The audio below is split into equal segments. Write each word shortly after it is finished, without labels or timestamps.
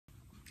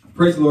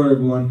Praise the Lord,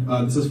 everyone.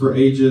 This is for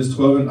ages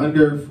 12 and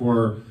under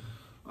for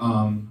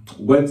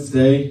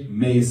Wednesday,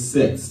 May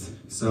 6th.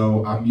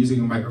 So I'm using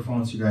a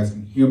microphone so you guys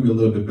can hear me a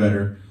little bit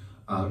better.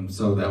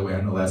 So that way,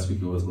 I know last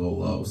week it was a little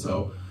low.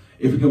 So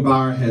if we can bow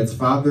our heads,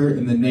 Father,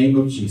 in the name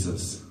of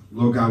Jesus,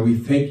 Lord God, we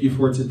thank you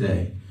for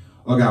today.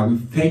 Lord God, we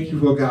thank you,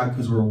 Lord God,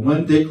 because we're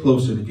one day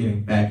closer to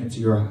getting back into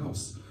your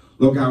house.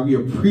 Lord God, we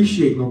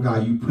appreciate, Lord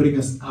God, you putting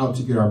us out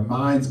to get our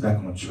minds back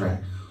on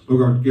track.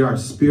 Lord God, get our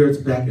spirits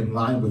back in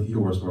line with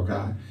yours, Lord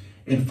God.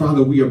 And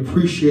Father, we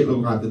appreciate,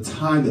 Lord God, the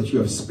time that you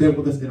have spent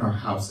with us in our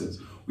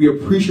houses. We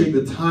appreciate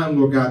the time,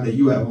 Lord God, that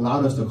you have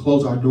allowed us to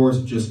close our doors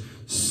and just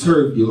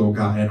serve you, Lord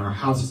God, in our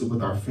houses and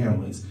with our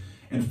families.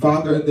 And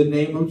Father, in the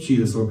name of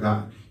Jesus, Lord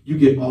God, you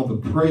get all the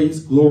praise,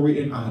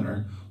 glory, and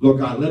honor. Lord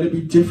God, let it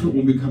be different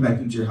when we come back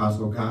into your house,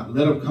 Lord God.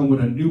 Let them come with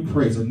a new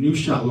praise, a new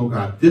shot, Lord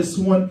God. This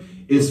one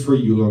is for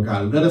you, Lord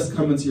God. Let us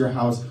come into your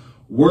house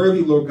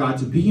worthy, Lord God,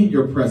 to be in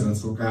your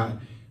presence, Lord God.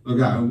 Lord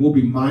God, and we'll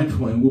be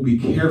mindful and we'll be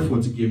careful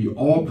to give you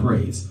all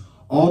praise,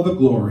 all the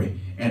glory,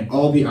 and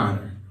all the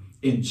honor.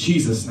 In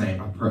Jesus'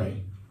 name I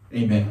pray.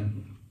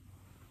 Amen.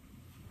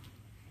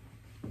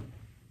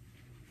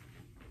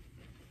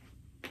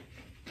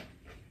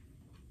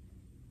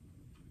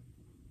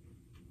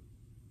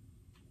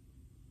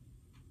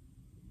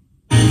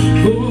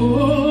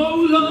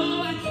 Oh,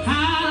 Lord,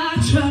 I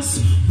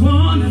just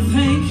want to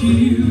thank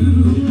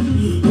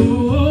you.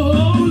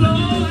 Oh,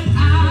 Lord,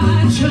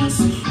 I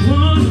just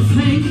want to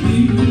thank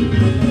you.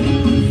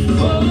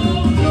 Oh,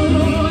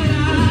 Lord,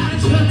 I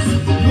just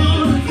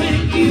want to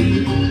thank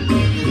you.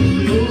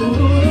 Oh,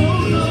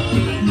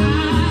 Lord, I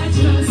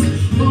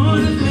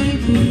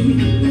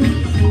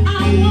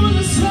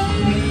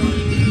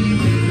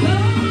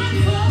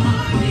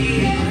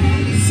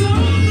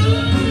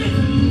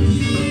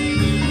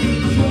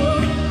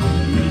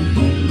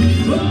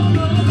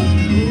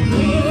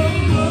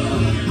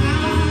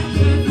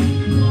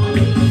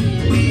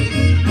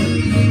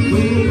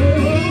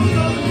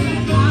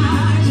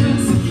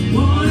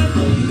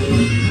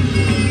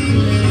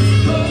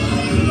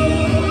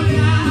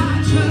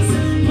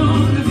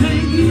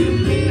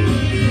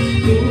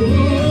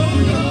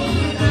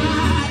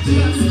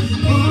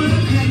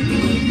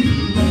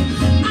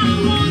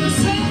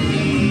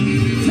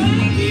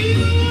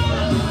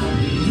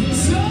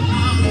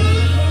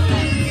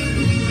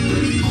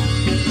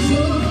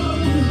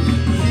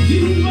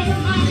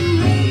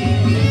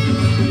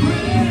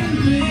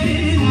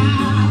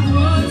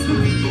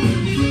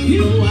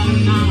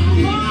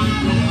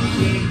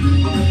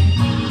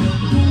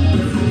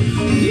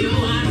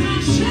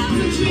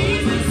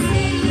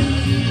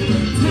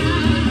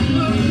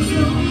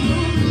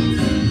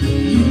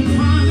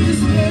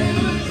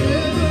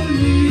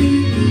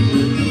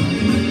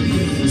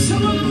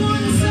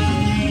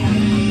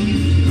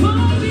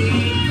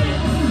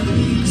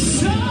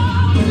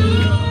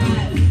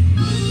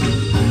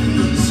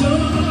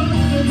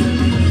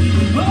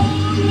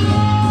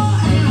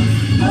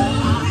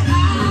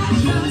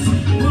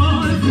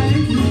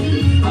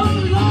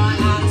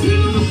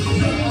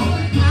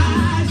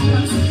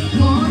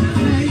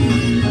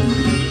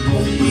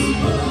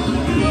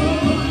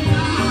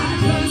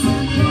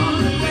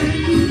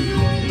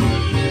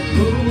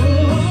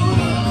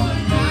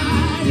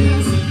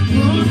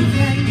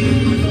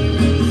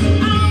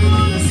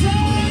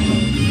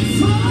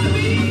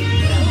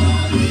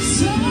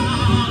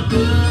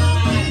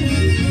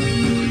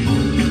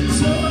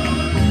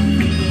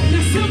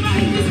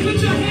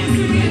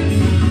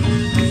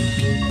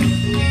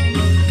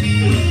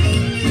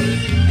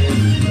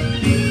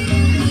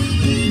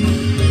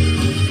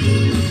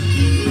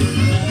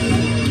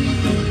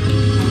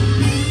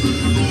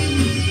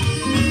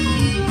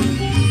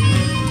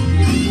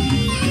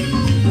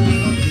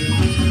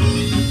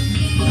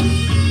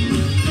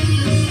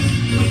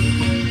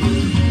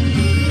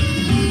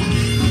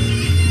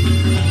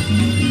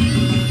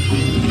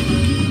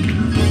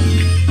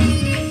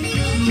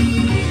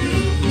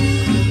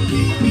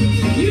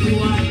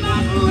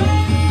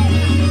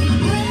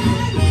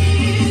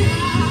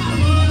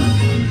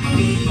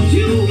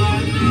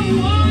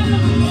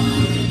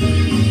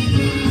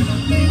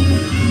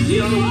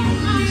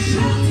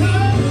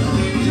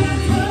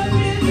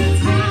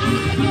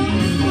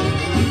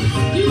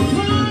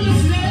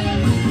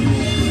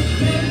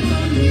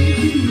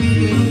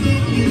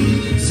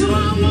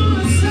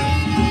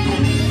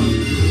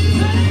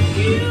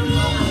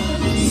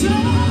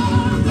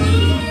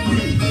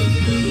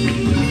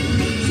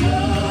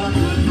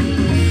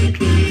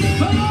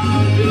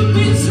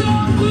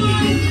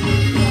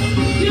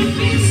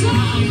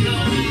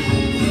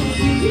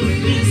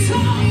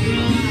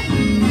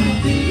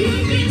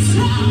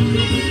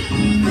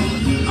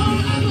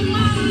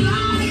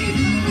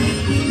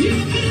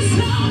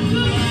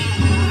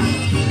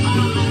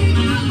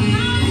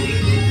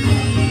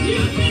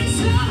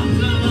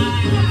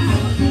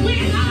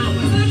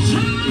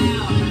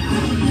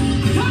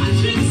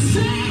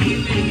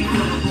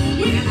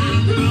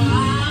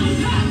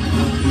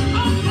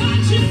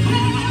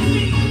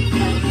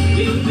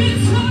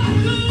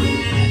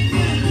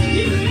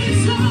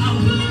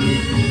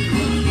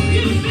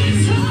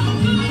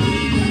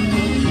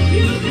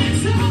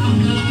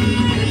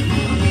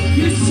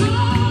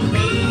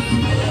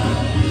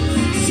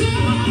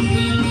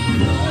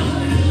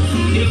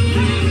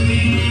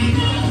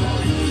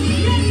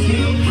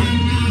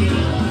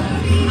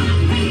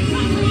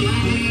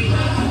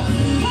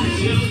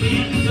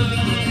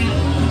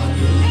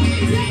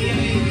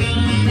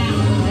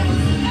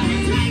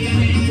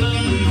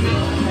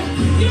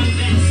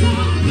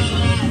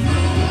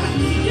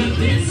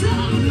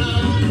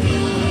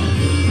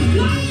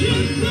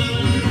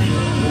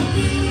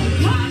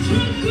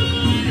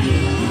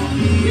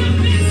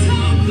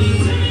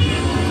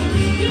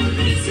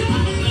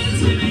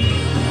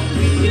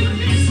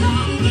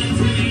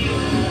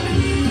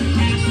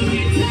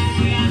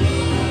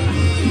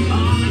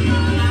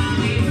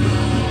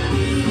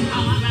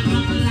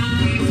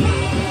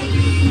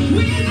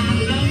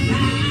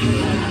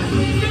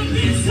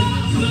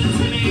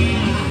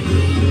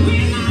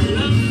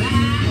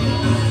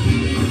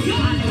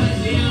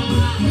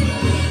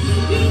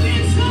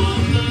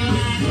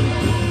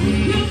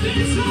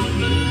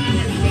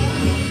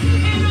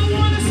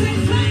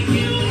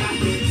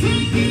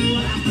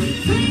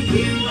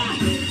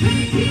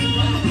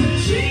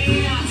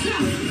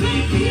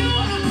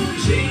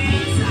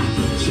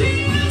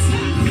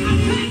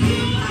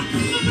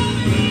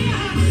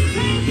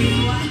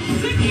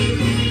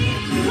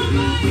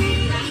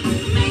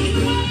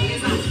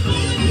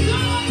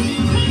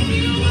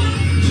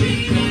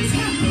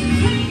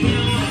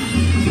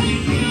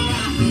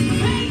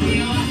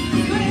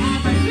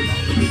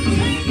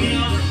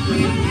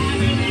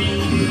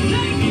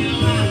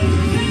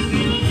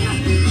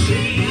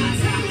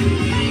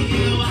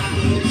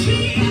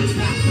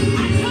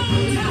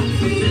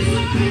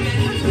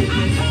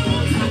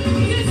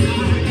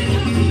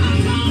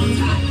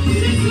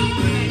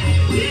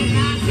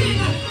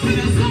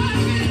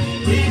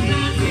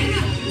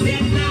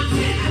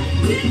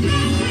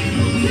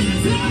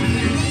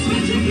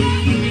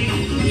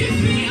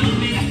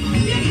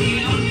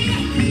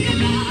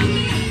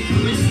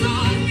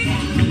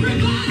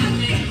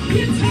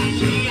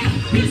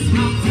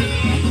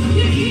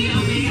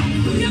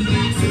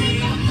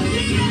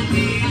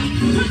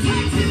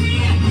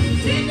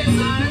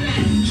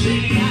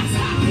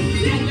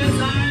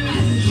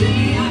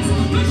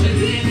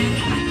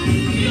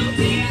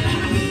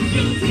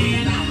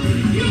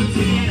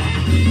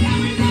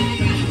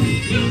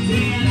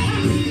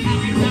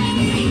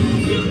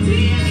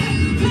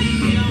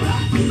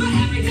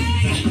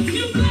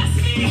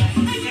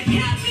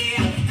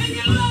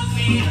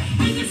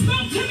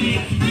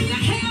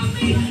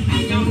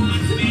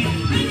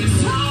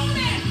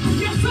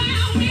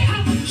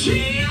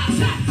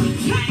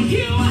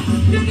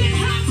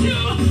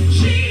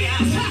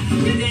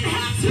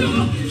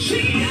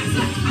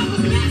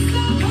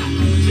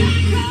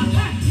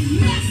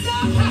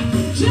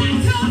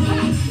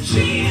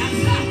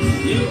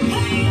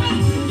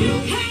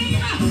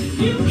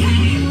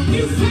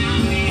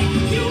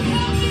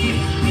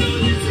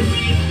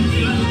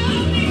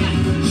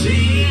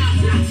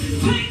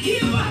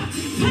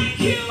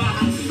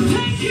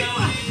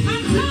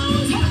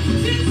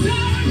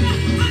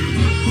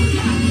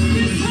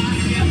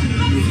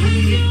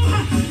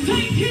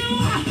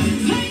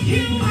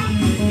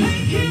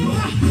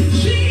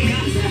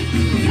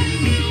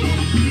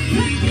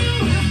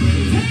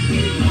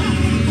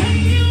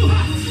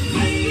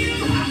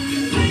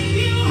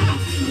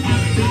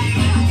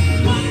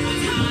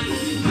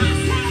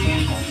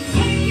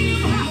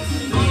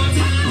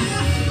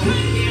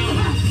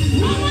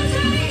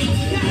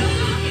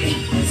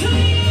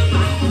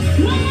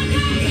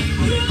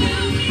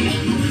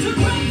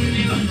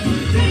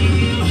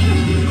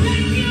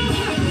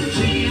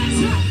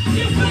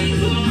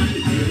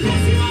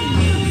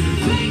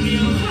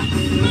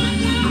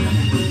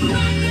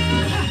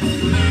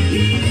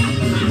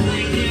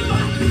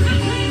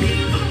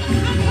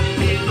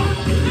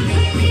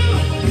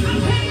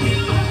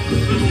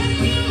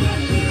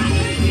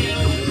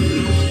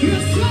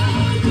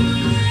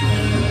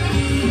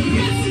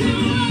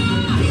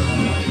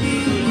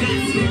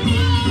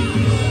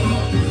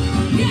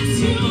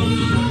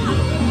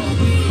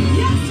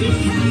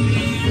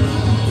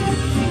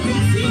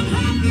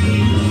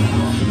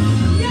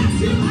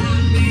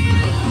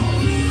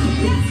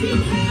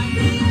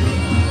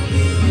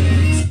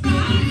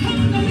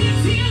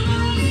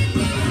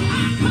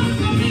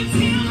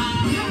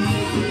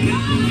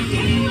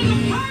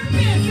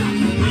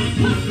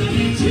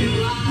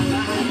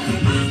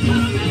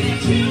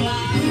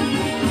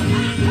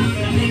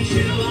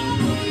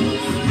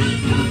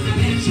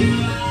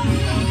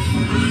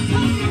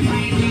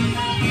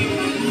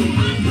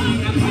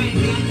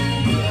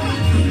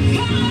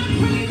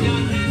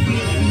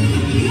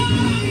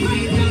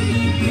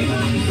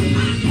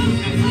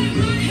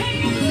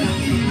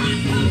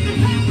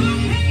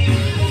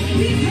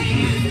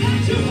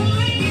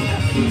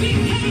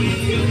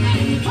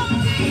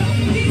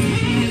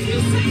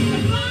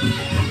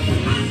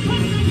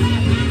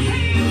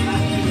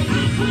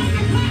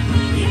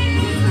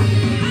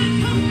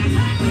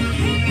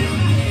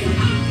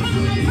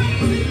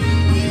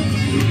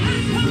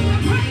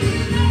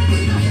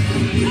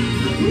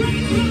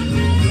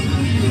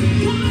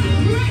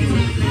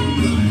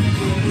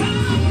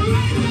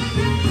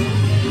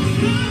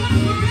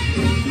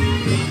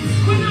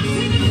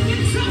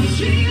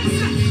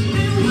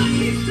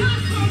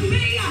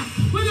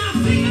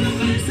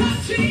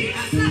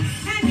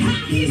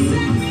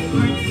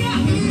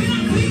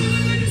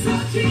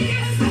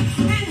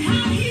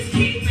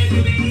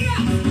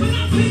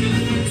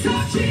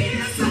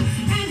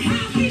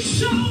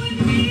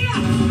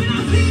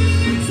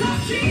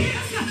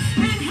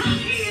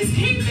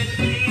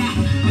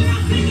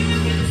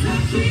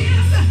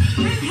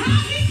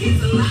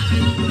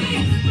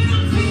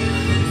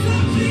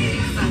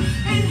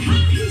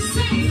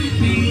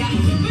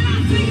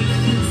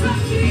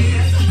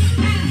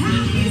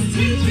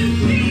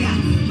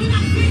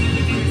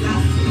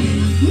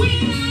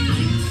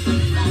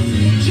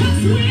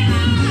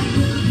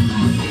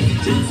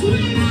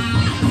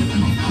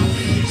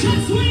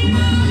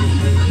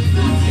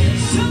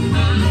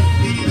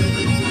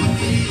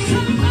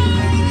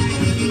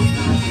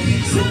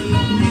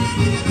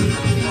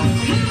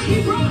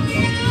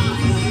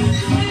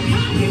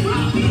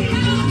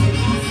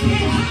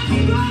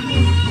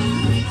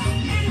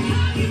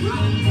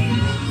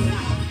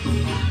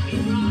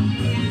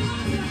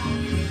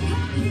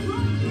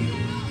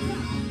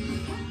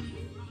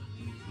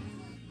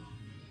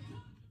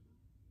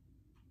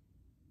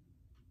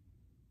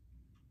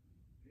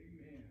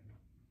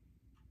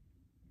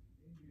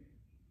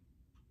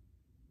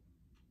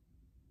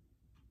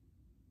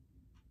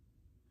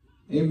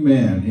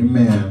Amen.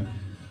 Amen.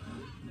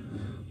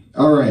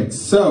 All right.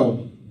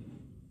 So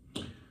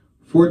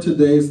for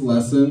today's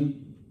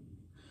lesson,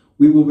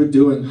 we will be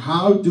doing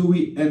How Do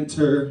We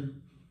Enter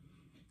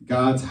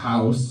God's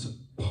House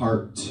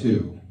Part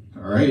 2.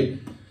 All right.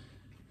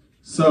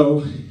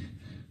 So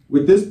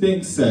with this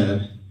being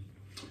said,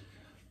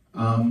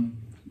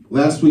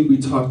 last week we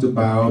talked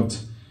about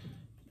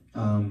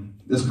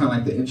this kind of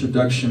like the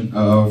introduction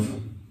of,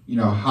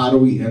 how do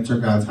we enter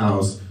God's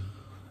house?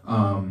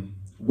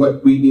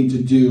 What we need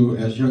to do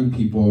as young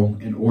people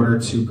in order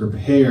to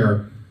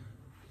prepare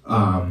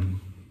to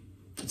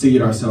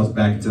get ourselves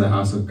back into the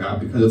house of God,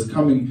 because it's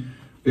coming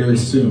very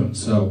soon.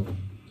 So,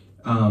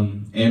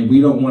 and we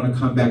don't want to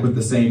come back with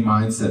the same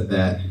mindset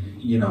that,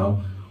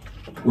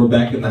 we're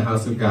back in the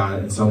house of God,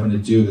 and so I'm going to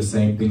do the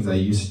same things I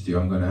used to do.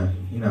 I'm going to,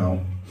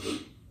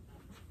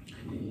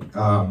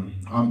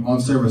 I'm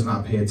on service,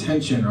 not pay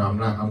attention, or I'm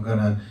going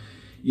to,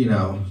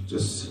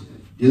 just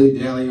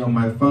dilly-dally on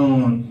my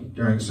phone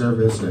during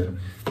service and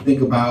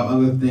think about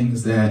other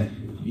things that,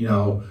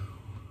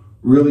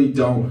 really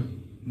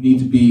don't need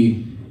to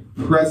be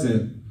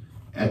present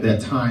at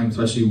that time,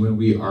 especially when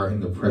we are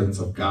in the presence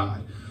of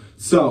God.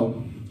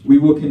 So we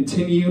will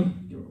continue,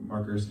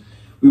 markers,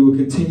 we will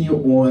continue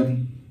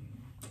on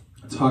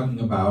talking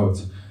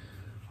about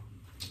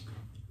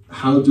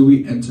how do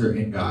we enter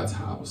in God's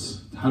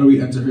house? How do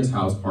we enter his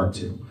house, part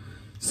 2.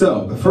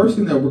 So the first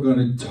thing that we're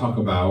going to talk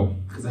about,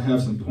 because I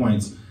have some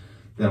points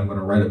that I'm going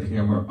to write up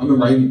here. I'm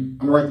going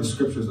to write the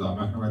scriptures up. I'm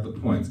not going to write the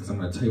points because I'm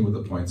going to tell you what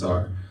the points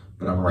are,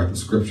 but I'm going to write the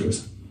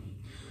scriptures.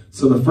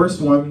 So the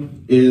first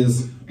one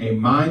is a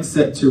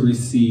mindset to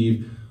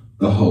receive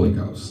the Holy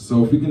Ghost.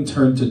 So if we can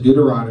turn to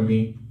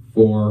Deuteronomy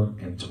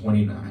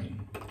 4:29.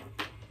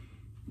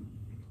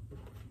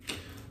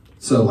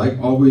 So like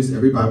always,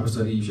 every Bible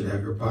study, you should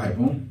have your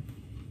Bible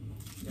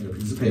and a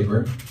piece of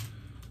paper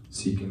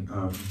so you can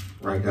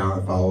write down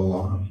and follow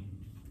along.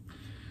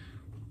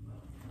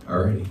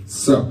 Alrighty,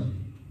 so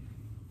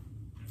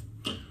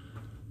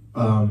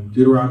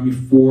Deuteronomy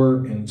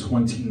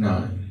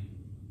 4:29.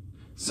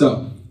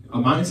 So a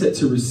mindset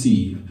to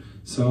receive.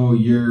 So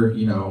you're,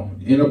 in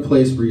a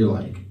place where you're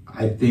like,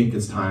 I think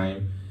it's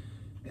time,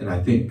 and I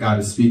think God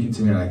is speaking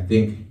to me, and I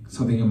think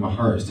something in my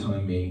heart is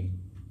telling me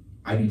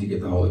I need to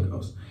get the Holy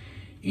Ghost.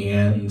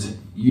 And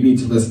you need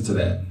to listen to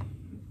that,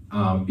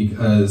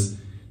 because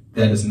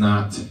that is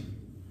not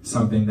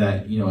something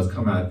that, has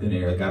come out of thin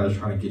air. God is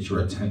trying to get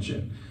your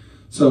attention.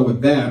 So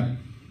with that,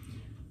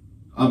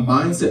 a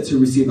mindset to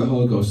receive the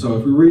Holy Ghost. So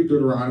if we read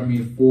Deuteronomy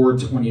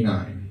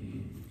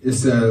 4:29, it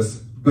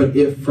says, but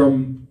if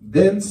from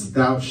thence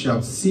thou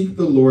shalt seek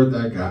the Lord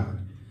thy God,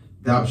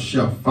 thou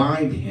shalt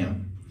find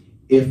him,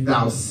 if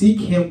thou seek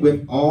him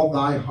with all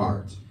thy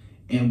heart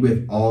and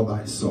with all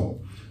thy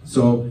soul.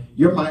 So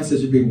your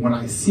mindset should be, when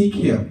I seek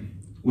him,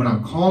 when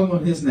I'm calling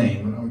on his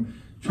name, when I'm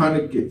trying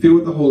to get filled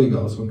with the Holy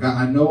Ghost, when God,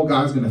 I know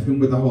God's going to fill me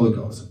with the Holy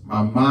Ghost,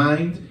 my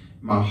mind,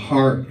 my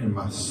heart, and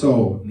my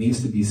soul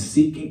needs to be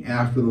seeking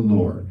after the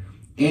Lord.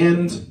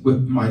 And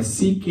with my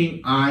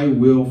seeking, I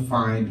will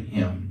find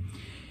him.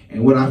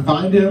 And when I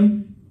find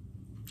him,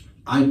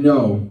 I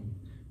know,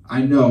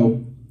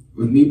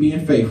 with me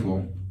being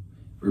faithful,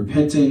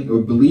 repenting,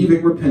 or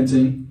believing,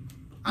 repenting,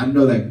 I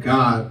know that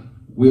God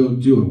will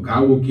do it.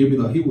 God will give me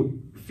He will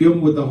fill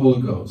me with the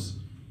Holy Ghost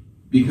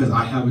because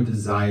I have a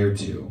desire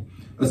to.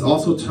 Let's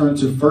also turn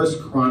to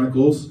 1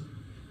 Chronicles,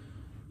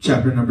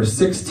 chapter number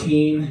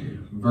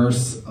 16,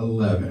 verse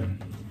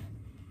 11.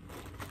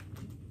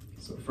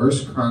 So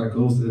 1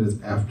 Chronicles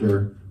is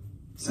after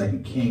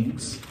 2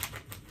 Kings.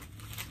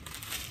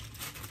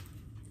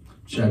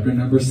 Chapter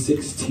number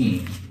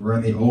 16. We're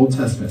in the Old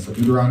Testament. So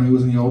Deuteronomy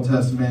was in the Old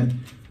Testament.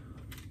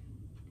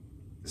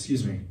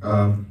 Excuse me.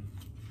 And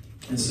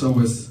so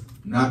it's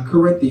not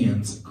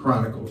Corinthians,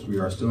 Chronicles. We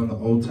are still in the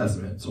Old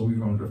Testament. So we're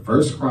going to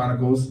 1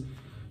 Chronicles,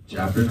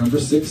 chapter number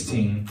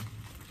 16,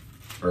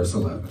 verse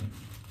 11.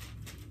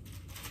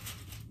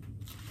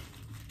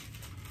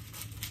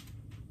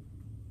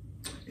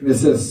 And it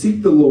says,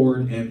 seek the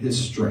Lord and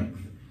his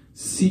strength.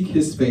 Seek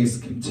his face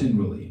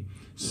continually.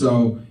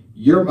 So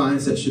your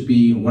mindset should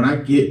be, when I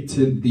get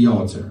to the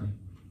altar,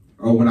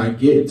 or when I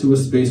get into a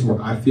space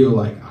where I feel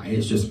like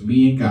it's just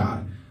me and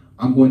God,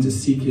 I'm going to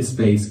seek his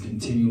face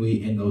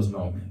continually in those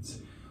moments.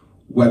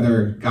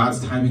 Whether God's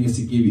timing is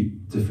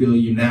to fill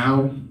you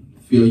now,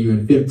 fill you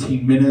in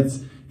 15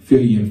 minutes,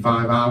 fill you in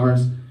 5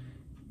 hours,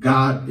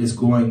 God is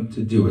going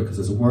to do it because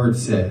his word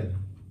said.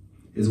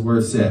 His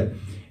word said.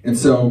 And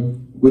so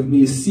with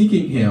me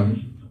seeking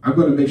him, I'm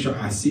going to make sure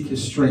I seek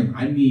his strength.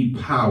 I need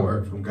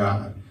power from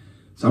God.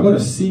 So I'm going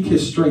to seek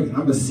his strength, and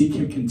I'm going to seek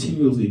him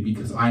continuously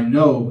because I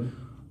know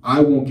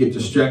I won't get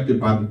distracted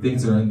by the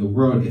things that are in the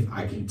world if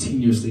I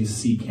continuously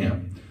seek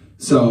him.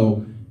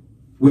 So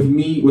with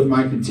me, with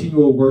my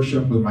continual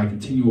worship, with my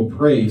continual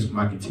praise, with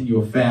my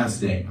continual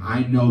fasting,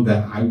 I know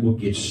that I will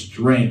get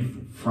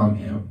strength from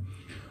him.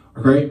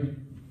 Okay?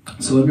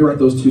 So let me write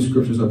those two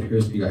scriptures up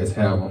here so you guys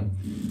have them.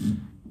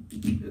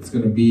 It's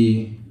going to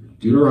be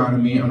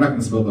Deuteronomy. I'm not going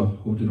to spell the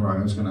whole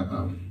Deuteronomy. I'm just going to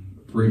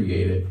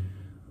abbreviate it.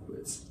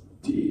 It's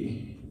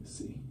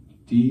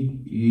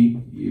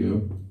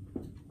D-E-U.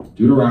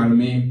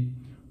 Deuteronomy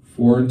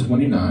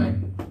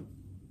 4:29.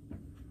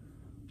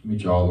 Let me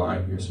draw a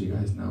line here so you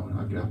guys know, and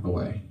I'll get out of the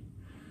way.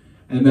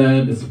 And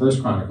then it's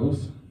 1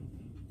 Chronicles.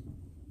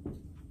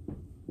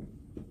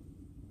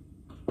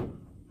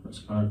 1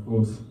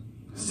 Chronicles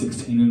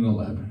 16 and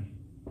 11.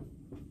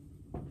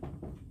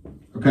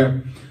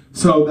 Okay,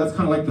 so that's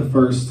kind of like the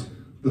first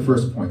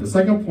point. The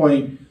second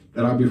point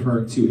that I'll be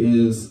referring to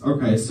is,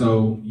 okay,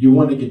 so you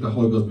want to get the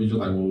Holy Ghost, but you're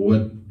like, well,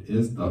 what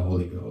is the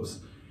Holy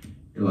Ghost?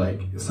 You're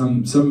like, a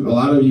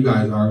lot of you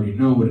guys already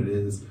know what it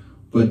is,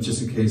 but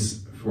just in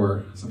case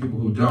for some people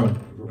who don't,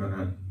 we're going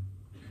to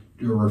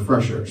do a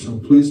refresher. So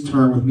please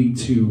turn with me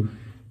to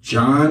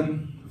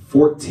John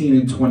 14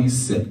 and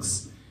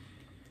 26.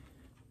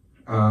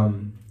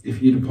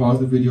 If you need to pause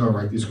the video or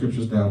write these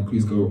scriptures down,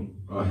 please go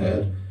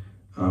ahead.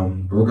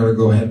 But we're going to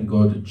go ahead and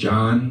go to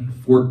John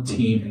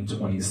 14 and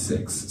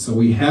 26. So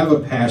we have a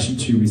passion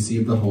to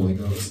receive the Holy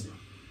Ghost.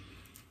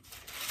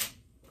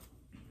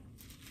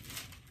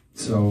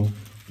 So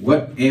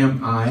what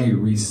am I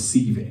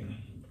receiving?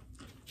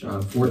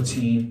 John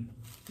 14,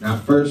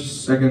 not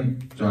 1st,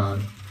 2nd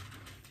John.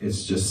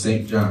 It's just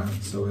St. John.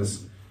 So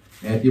it's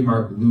Matthew,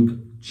 Mark, Luke,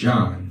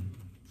 John.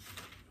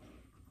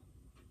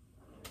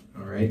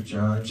 All right,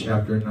 John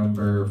chapter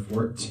number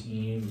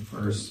 14,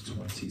 verse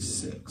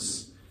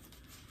 26.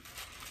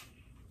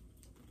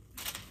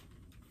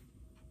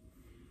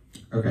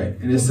 Okay,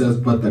 and it says,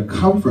 but the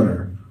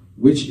Comforter,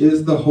 which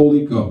is the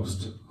Holy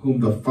Ghost, whom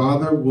the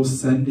Father will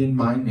send in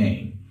my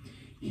name,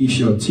 he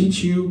shall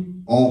teach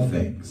you all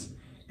things,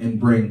 and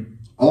bring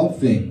all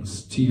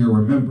things to your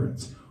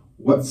remembrance,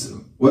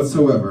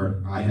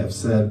 whatsoever I have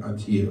said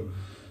unto you.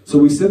 So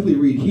we simply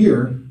read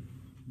here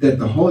that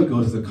the Holy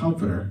Ghost is a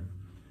Comforter,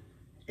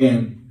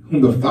 and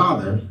whom the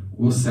Father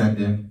will send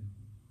in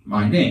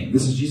my name.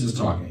 This is Jesus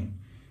talking.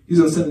 He's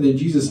going to send it in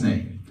Jesus'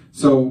 name.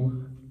 So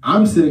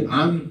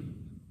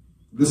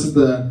this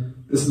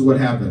is what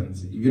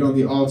happens. You get on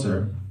the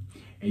altar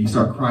and you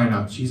start crying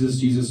out, Jesus,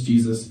 Jesus,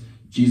 Jesus,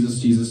 Jesus,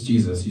 Jesus,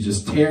 Jesus. You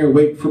just tear and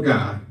wait for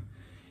God.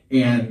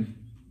 And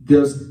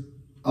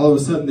all of a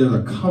sudden there's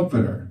a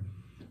Comforter,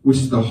 which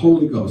is the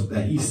Holy Ghost,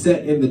 that he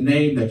sent in the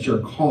name that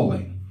you're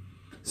calling.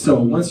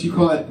 So once you're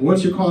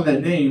calling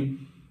that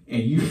name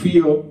and you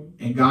feel,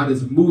 and God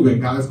is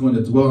moving, God is going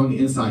to dwell on the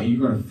inside, and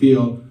you're going to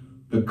feel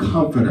the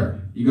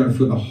Comforter. You're going to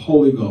feel the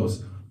Holy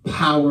Ghost,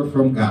 power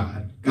from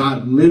God,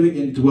 God living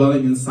and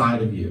dwelling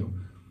inside of you.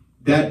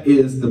 That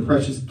is the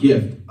precious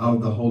gift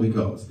of the Holy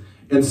Ghost.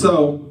 And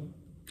so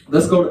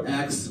let's go to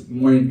Acts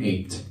 1 and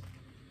 8.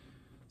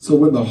 So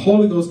when the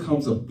Holy Ghost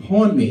comes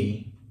upon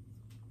me,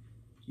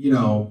 you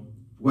know,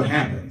 what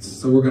happens?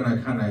 So we're going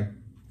to kind of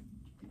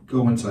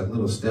go into like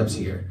little steps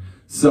here.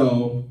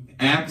 So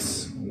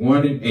Acts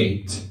 1 and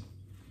 8.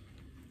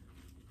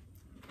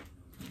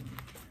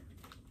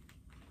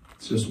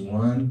 It's just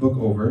one book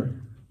over.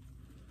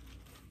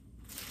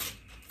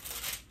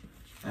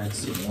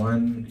 Acts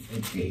 1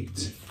 and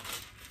 8.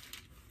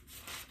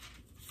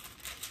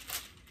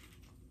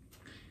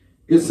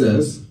 It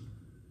says,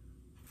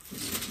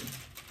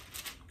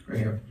 right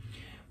here,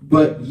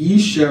 but ye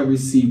shall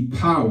receive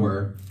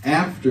power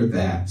after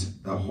that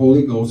the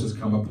Holy Ghost has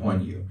come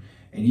upon you,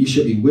 And ye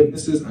shall be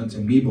witnesses unto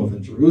me both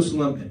in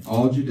Jerusalem and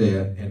all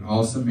Judea and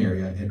all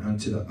Samaria and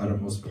unto the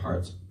uttermost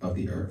parts of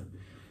the earth.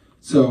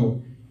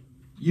 So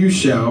you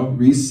shall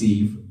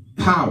receive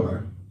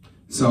power.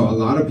 So a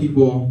lot of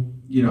people,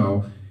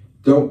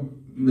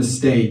 don't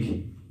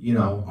mistake,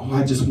 oh,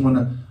 I just want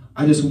to,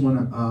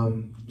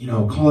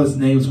 call his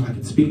name so I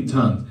can speak in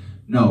tongues.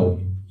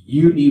 No,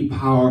 you need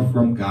power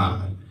from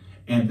God.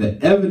 And the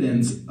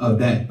evidence of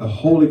that, the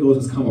Holy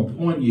Ghost has come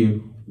upon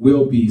you,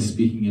 will be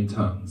speaking in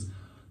tongues.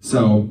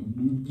 So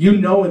you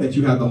knowing that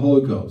you have the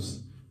Holy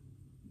Ghost,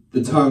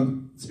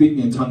 speaking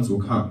in tongues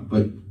will come.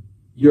 But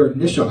your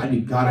initial, I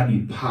need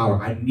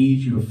power. I need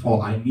you to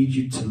fall. I need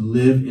you to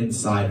live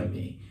inside of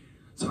me.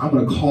 So I'm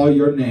going to call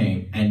your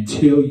name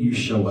until you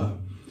show up.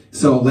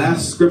 So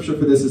last scripture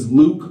for this is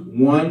Luke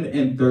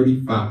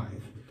 1:35.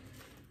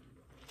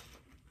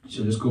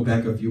 So just go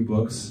back a few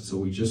books. So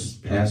we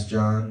just passed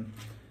John.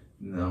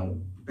 Now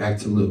back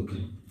to Luke.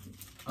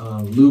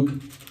 Luke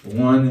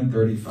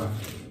 1:35.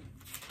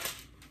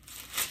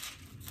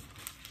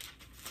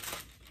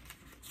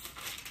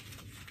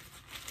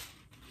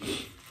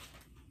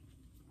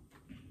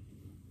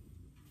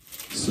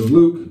 So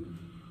Luke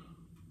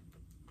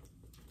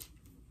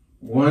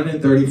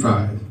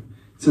 1:35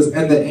 says,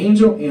 And the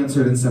angel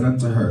answered and said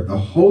unto her, The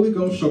Holy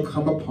Ghost shall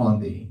come upon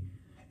thee,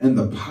 and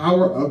the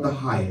power of the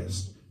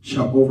highest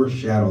shall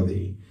overshadow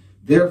thee.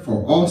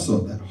 Therefore also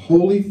that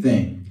holy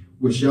thing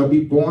which shall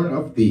be born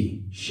of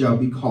thee shall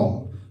be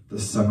called the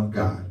Son of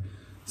God.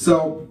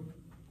 So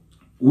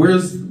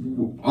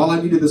all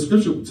I needed the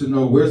scripture to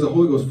know, where's the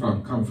Holy Ghost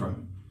come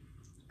from?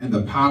 And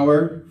the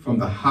power from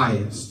the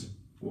highest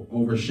will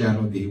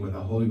overshadow thee when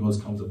the Holy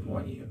Ghost comes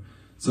upon you.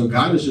 So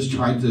God is just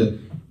trying to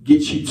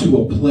get you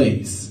to a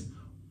place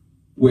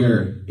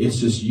where it's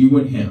just you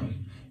and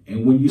him.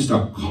 And when you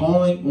start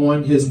calling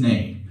on his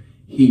name,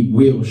 he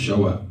will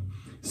show up.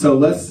 So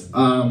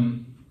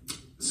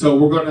so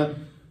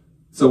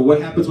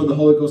what happens when the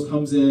Holy Ghost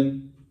comes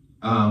in?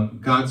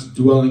 God's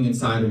dwelling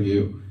inside of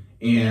you.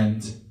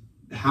 And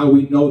how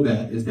we know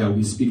that is that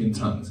we speak in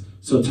tongues.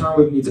 So turn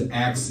with me to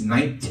Acts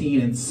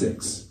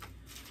 19:6.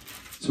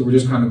 So we're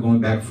just kind of going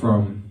back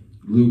from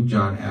Luke,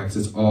 John, Acts.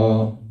 They're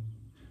all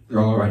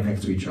right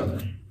next to each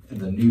other in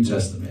the New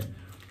Testament.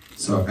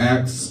 So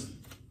Acts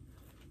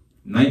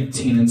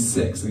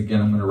 19:6.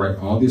 Again, I'm going to write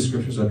all these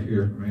scriptures up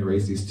here. Let me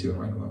erase these two and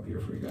write them up here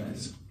for you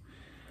guys.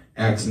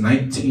 Acts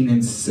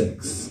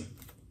 19:6.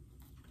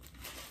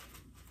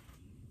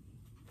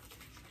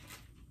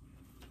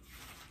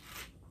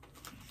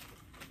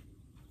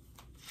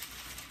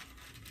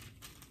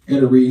 And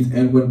it reads,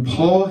 And when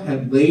Paul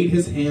had laid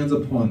his hands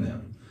upon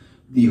them,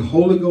 the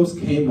Holy Ghost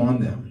came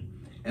on them,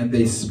 and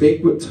they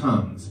spake with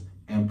tongues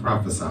and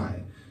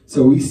prophesied.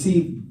 So we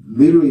see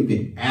literally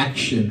the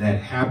action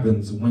that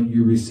happens when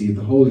you receive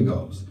the Holy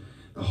Ghost.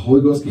 The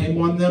Holy Ghost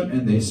came on them,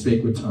 and they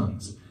spake with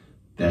tongues.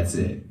 That's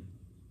it.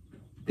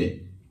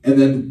 And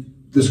then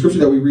the scripture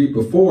that we read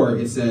before,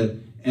 it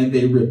said, and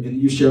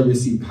you shall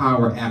receive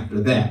power after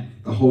that.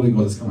 The Holy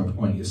Ghost is coming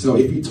upon you. So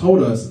if he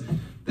told us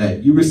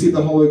that you receive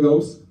the Holy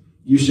Ghost,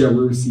 you shall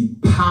receive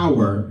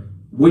power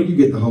when you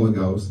get the Holy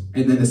Ghost.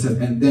 And then it says,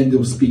 and then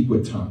they'll speak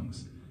with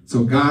tongues.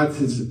 So God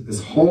says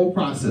this whole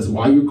process,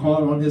 while you're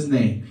calling on his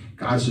name,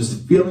 God's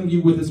just filling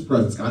you with his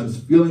presence. God's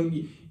just filling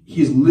you.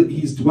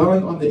 He's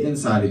dwelling on the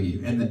inside of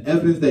you. And the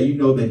evidence that you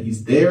know that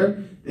he's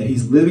there, that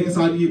he's living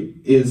inside of you,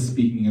 is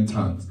speaking in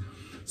tongues.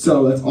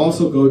 So let's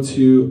also go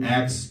to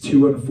Acts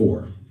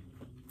 2:4.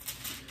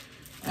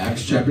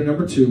 Acts chapter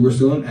number 2. We're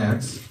still in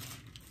Acts.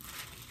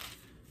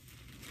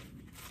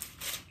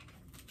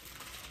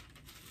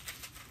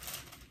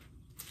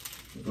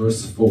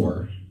 Verse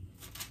 4.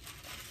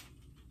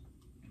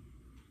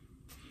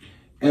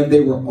 And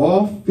they were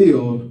all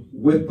filled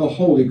with the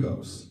Holy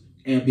Ghost,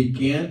 and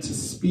began to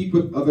speak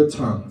with other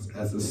tongues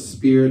as the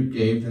Spirit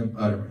gave them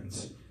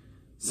utterance.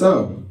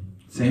 So,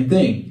 same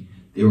thing.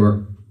 They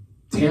were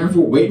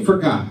waiting for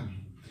God,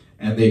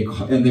 and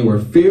they were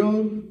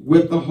filled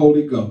with the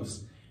Holy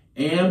Ghost,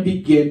 and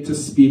began to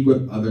speak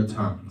with other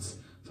tongues.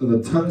 So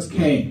the tongues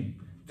came.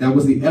 That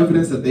was the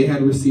evidence that they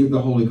had received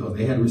the Holy Ghost.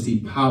 They had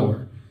received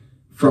power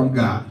from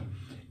God.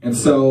 And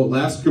so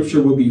last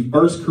scripture will be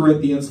 1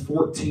 Corinthians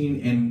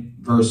 14 and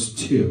verse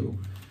 2.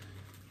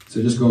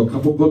 So just go a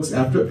couple books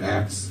after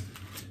Acts.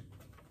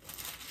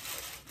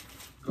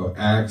 Go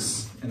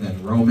Acts, and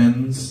then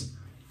Romans,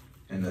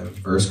 and then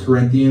 1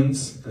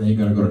 Corinthians. And then you're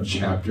going to go to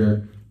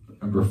chapter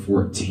number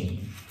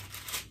 14.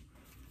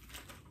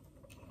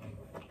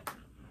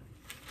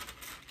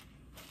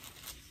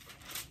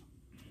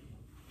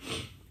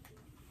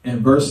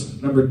 And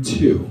verse number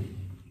 2.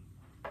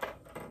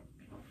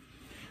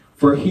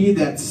 For he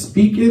that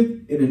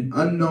speaketh in an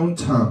unknown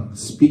tongue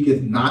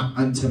speaketh not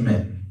unto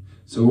men.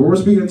 So when we're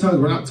speaking in tongues,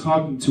 we're not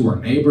talking to our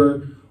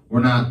neighbor. We're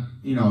not,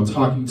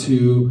 talking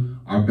to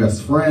our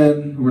best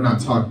friend. We're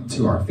not talking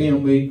to our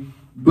family.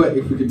 But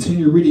if we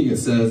continue reading, it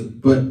says,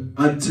 but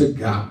unto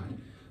God.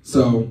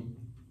 So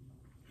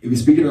if you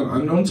speak in an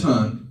unknown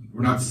tongue,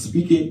 we're not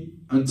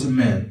speaking unto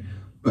men,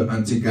 but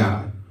unto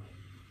God.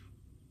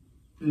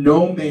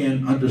 no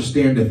man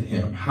understandeth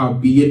him.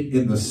 Howbeit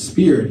in the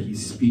spirit he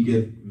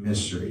speaketh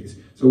mysteries.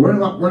 So we're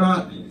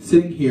not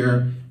sitting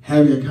here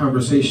having a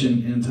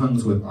conversation in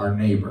tongues with our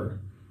neighbor.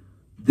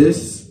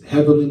 This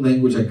heavenly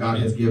language that God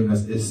has given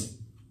us is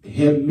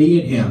him, me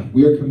and him.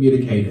 We are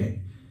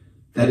communicating.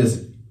 That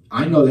is,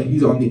 I know that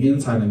he's on the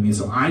inside of me,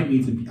 so I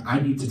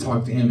need to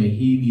talk to him, and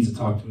he needs to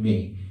talk to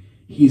me.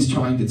 He's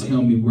trying to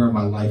tell me where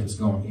my life is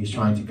going. He's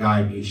trying to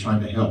guide me. He's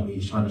trying to help me.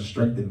 He's trying to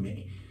strengthen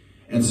me.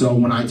 And so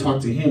when I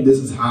talk to him, this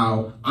is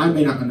how I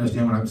may not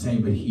understand what I'm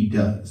saying, but he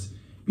does,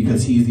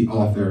 because he's the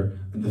author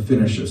and the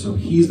finisher. So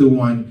he's the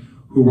one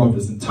who wrote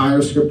this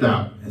entire script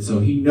out. And so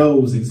he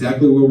knows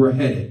exactly where we're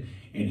headed.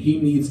 And he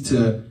needs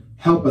to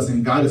help us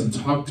and guide us and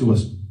talk to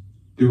us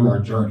through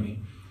our journey.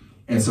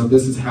 And so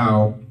this is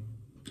how,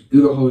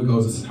 through the Holy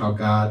Ghost, this is how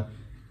God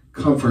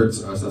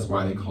comforts us. That's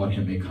why they call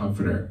him a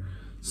comforter.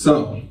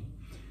 So,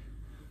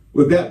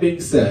 with that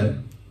being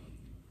said,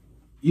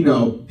 you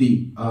know,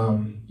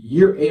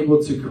 you're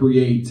able to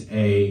create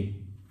a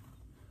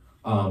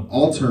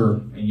altar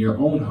in your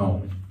own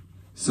home.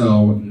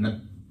 So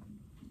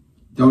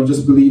don't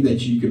just believe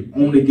that you can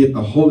only get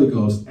the Holy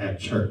Ghost at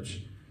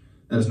church.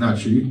 That is not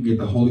true. You can get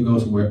the Holy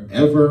Ghost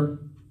wherever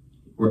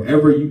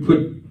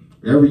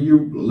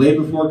you lay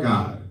before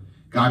God.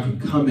 God can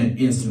come in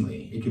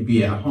instantly. It could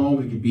be at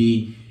home. It could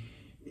be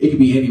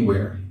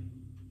anywhere,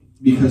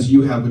 because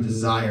you have a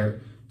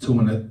desire to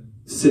want to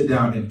sit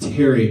down and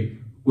tarry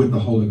with the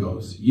Holy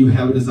Ghost. You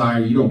have a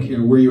desire. You don't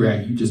care where you're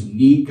at. You just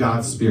need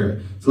God's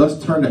Spirit. So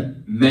let's turn to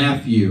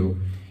Matthew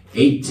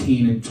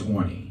 18 and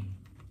 20.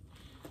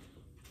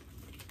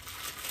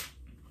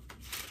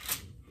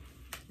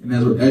 And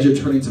as you're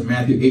turning to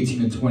Matthew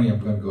 18 and 20, I'm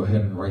going to go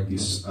ahead and write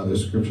these other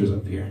scriptures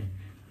up here.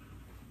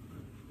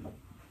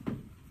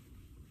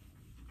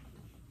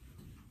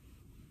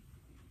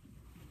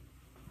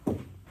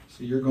 So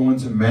you're going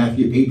to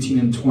Matthew 18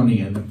 and 20,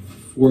 and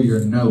for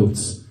your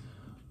notes,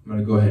 I'm going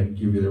to go ahead and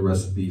give you the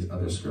rest of these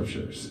other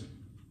scriptures.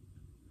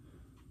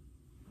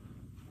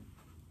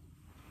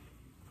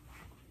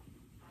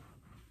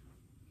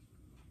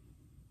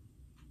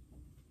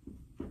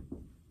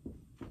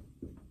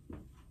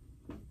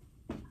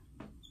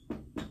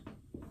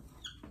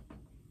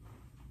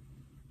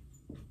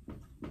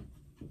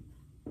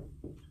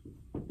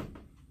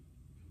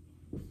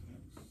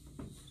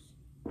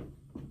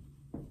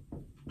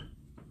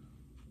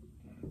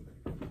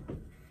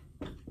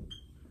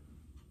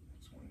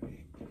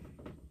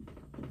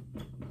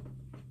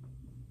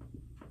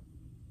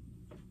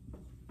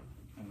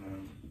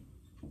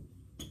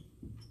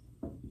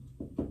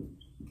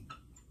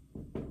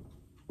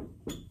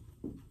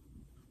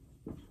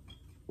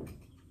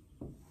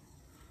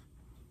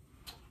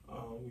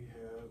 We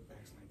have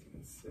Acts 19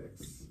 and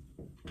 6.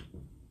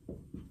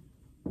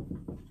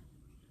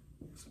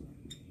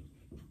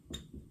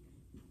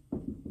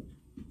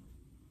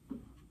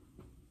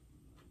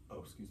 Oh,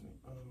 excuse me.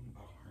 I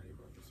already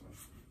wrote this one.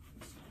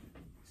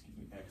 Excuse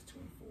me, Acts 2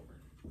 and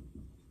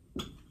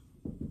 4.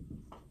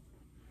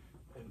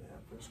 And then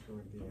 1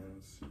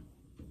 Corinthians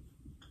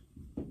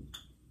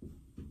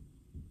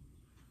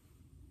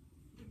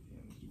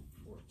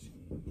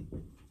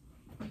 14.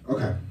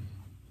 Okay.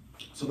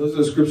 So those are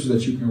the scriptures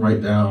that you can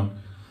write down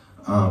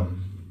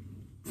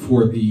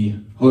for the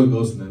Holy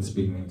Ghost and then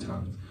speaking in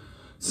tongues.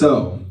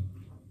 So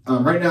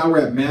right now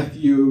we're at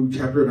Matthew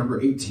chapter number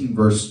 18,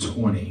 verse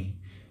 20.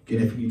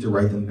 Again, if you need to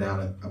write them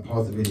down, I'll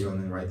pause the video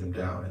and then write them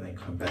down and then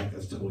come back.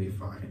 That's totally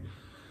fine.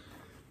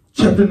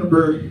 Chapter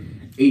number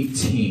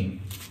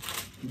 18,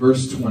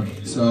 verse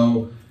 20.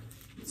 So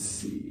let's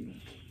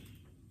see.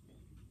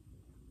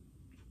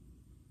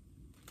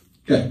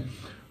 Okay.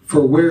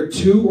 For where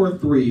 2 or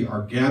 3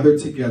 are gathered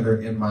together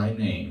in my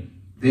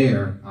name,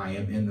 there I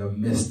am in the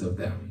midst of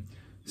them.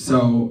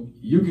 So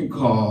you can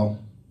call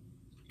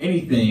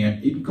anything.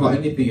 You can call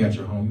anything at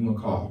your home. You want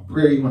to call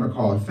prayer. You want to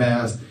call a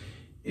fast.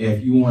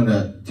 If you want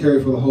to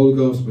tarry for the Holy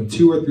Ghost, when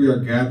 2 or 3 are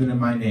gathered in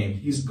my name,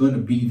 he's going to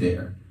be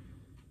there.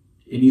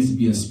 It needs to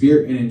be in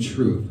spirit and in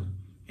truth.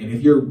 And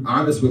if you're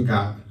honest with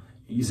God,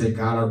 and you say,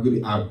 God,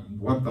 I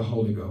want the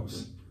Holy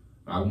Ghost.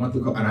 And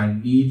I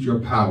need your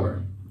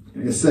power.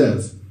 And it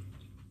says,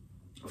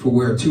 for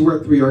where 2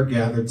 or 3 are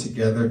gathered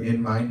together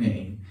in my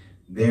name,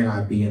 there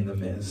I be in the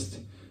midst.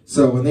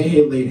 So when they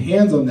had laid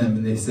hands on them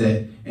and they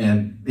said,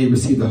 and they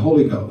received the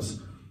Holy Ghost,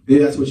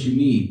 maybe that's what you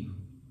need.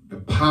 The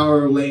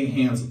power of laying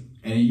hands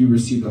and you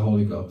receive the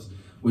Holy Ghost.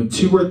 When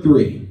 2 or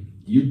 3,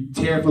 you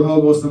tear for the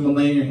Holy Ghost, someone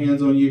laying your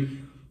hands on you,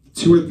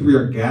 2 or 3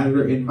 are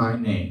gathered in my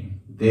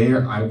name,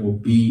 there I will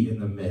be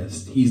in the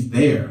midst. He's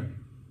there.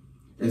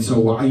 And so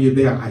while you're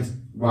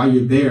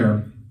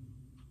there,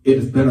 it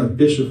is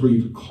beneficial for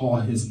you to call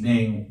his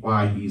name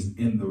while he's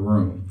in the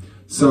room.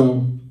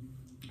 So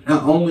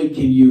not only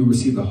can you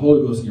receive the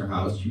Holy Ghost in your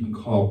house, you can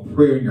call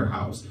prayer in your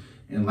house.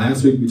 And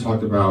last week we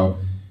talked about,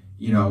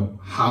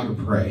 how to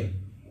pray.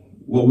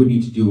 What we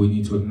need to do, we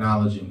need to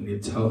acknowledge him. We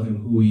need to tell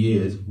him who he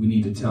is. We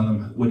need to tell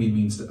him what he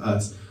means to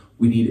us.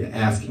 We need to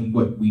ask him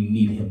what we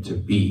need him to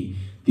be.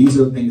 These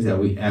are things that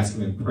we ask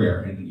him in prayer.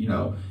 And,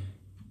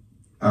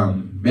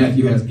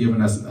 Matthew has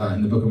given us,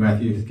 in the book of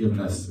Matthew, has given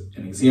us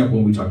an example,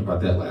 and we talked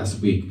about that last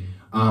week.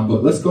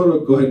 But let's go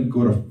ahead and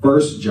go to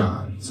 1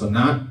 John. So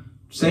not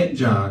St.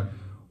 John.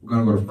 We're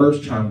going to go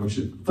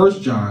to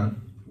 1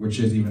 John, which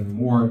is even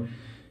more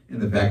in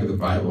the back of the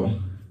Bible.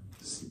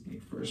 Let's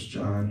see, 1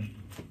 John.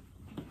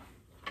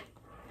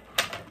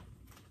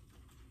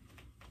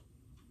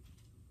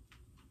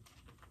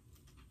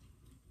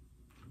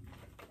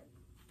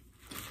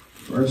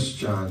 First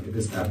John, it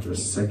is after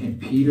 2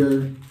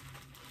 Peter.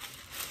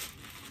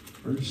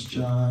 1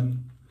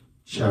 John,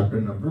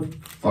 chapter number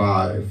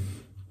 5,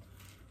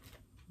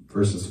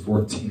 verses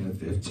 14 and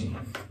 15.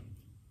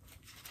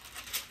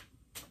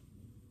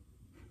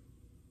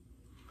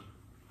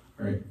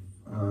 All right.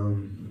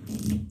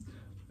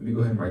 Let me go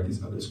ahead and write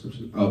these other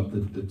scriptures. Oh,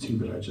 the two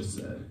that I just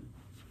said.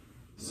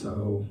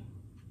 So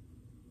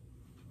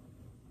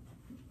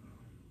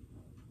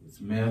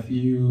it's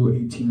Matthew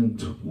 18 and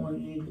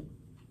 20.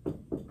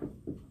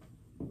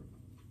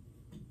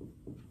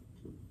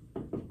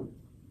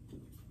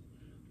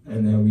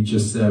 And then we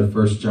just said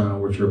 1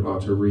 John, which you're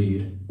about to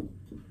read.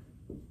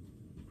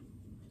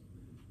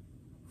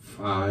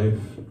 5,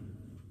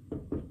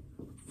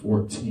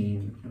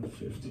 14, and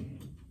 15.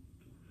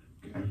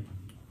 Okay.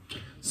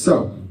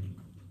 So,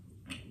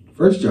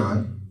 1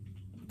 John,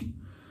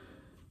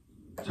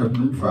 chapter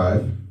number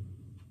 5,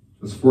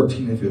 verse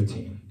 14 and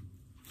 15.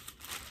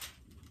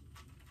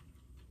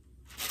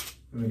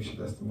 Let me make sure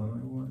that's the one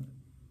I want.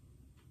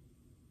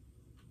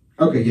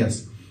 Okay,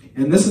 yes.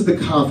 And this is the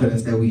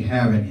confidence that we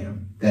have in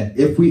him, that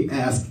if we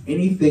ask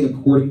anything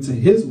according to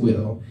his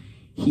will,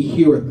 he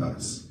heareth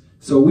us.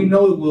 So we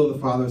know the will of the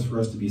Father is for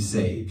us to be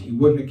saved. He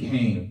wouldn't have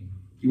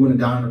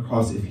died on the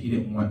cross if he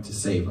didn't want to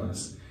save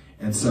us.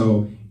 And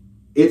so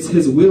it's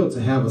his will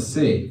to have us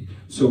saved.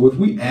 So if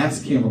we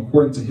ask him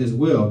according to his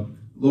will,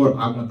 Lord,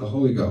 I want the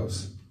Holy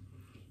Ghost,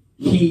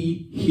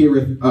 he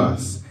heareth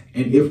us.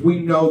 And if we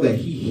know that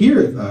he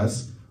heareth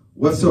us,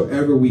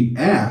 whatsoever we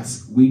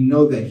ask, we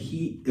know that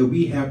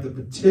we have the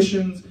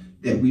petitions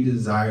that we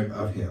desired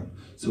of him.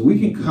 So we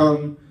can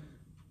come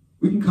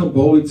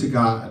boldly to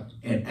God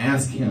and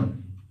ask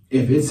him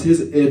if it's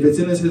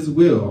in his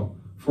will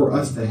for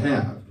us to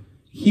have.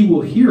 He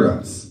will hear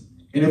us.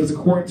 And if it's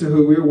according to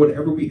who we're,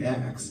 whatever we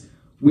ask,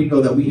 we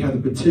know that we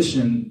have the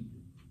petition.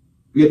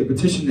 We have the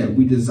petition that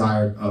we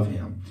desired of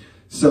him.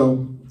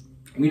 So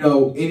we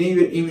know, and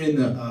even in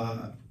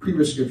the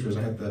previous scriptures,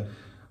 I have to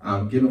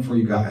give them for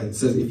you guys. It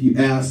says, if you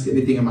ask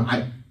anything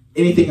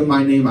in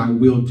my name, I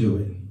will do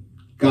it.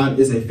 God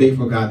is a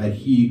faithful God, that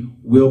he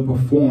will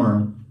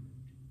perform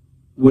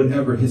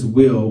whatever his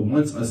will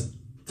wants us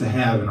to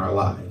have in our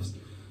lives.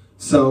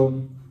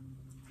 So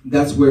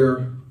that's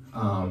where,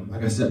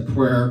 like I said,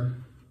 prayer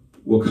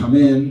will come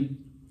in.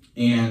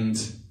 And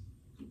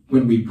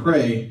when we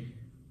pray,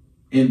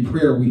 in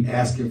prayer, we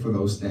ask him for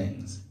those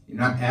things. You're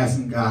not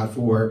asking God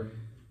for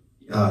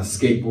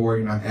skateboard.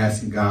 You're not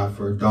asking God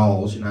for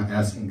dolls. You're not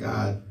asking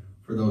God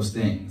for those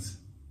things.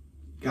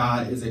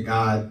 God is a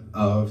God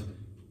of,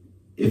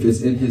 if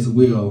it's in his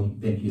will,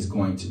 then he's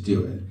going to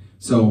do it.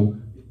 So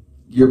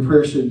your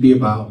prayer shouldn't be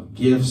about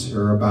gifts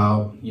or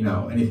about,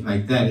 anything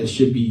like that. It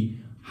should be,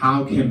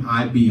 how can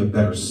I be a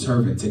better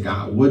servant to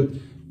God? Maybe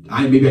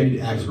I need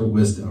to ask for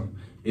wisdom.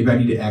 Maybe I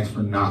need to ask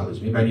for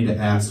knowledge. Maybe I need to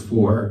ask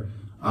for,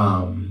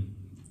 I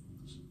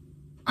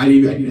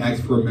need to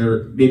ask for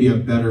a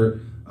better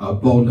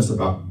boldness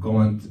about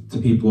going to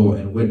people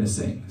and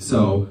witnessing.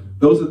 So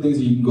those are things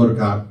that you can go to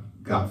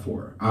God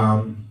for.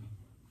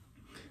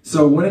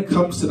 So when it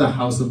comes to the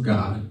house of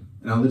God,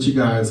 and I'll let you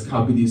guys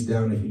copy these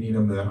down if you need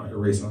them, then I'll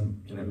erase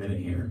them in a minute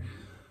here.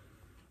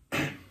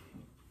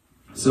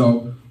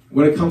 So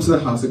when it comes to the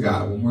house of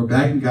God, when we're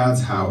back in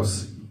God's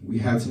house, we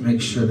have to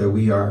make sure that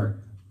we are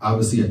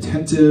obviously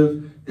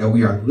attentive, that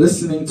we are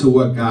listening to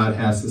what God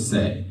has to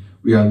say.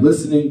 We are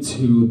listening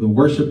to the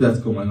worship that's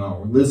going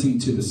on. We're listening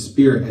to the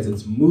Spirit as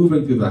it's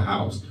moving through the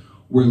house.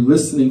 We're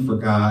listening for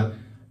God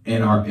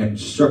and our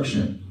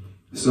instruction.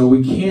 So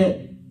we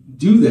can't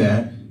do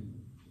that,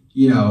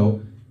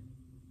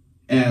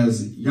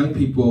 as young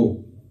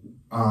people.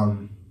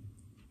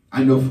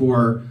 I know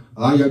for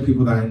a lot of young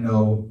people that I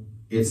know,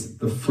 it's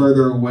the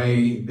further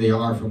away they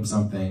are from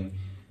something,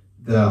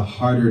 the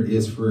harder it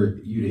is for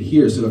you to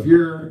hear. So if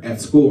you're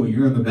at school and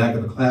you're in the back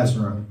of the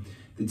classroom,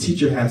 the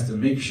teacher has to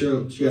make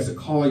sure, she has to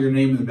call your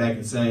name in the back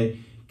and say,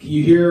 can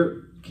you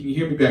hear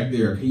me back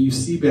there? Can you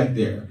see back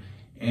there?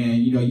 And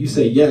you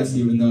say yes,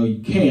 even though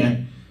you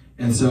can't.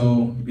 And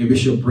so maybe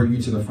she'll bring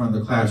you to the front of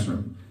the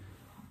classroom.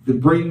 To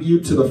bring you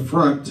to the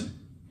front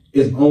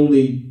is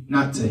only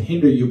not to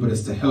hinder you, but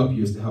it's to help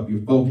you. It's to help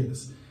you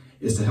focus.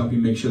 It's to help you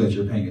make sure that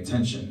you're paying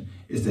attention.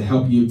 It's to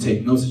help you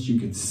take notes that you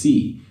can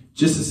see.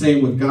 Just the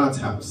same with God's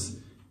house.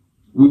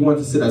 We want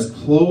to sit as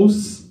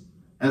close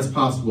as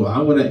possible. I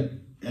want to,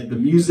 at the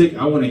music,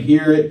 I want to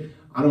hear it.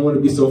 I don't want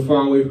to be so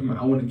far away from it.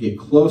 I want to get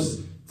close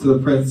to the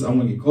presence. I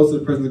want to get close to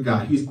the presence of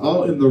God. He's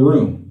all in the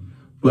room.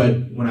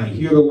 But when I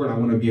hear the word, I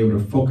want to be able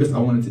to focus. I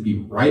want it to be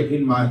right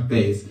in my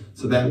face.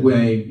 So that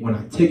way, when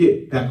I take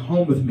it back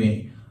home with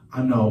me,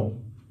 I know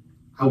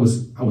I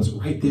was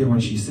right there when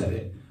she said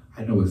it.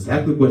 I know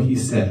exactly what he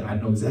said. I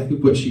know exactly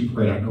what she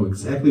prayed. I know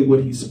exactly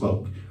what he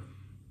spoke.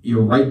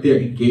 You're right there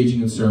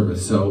engaging in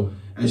service. So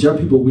as young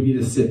people, we need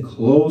to sit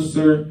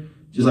closer,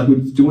 just like we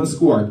do in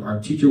school. Our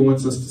teacher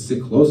wants us to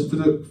sit closer to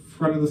the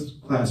front of the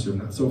classroom,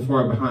 not so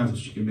far behind so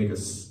she can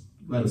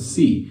let us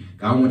see.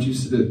 God wants you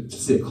to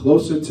sit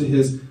closer to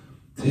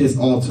his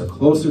altar,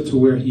 closer to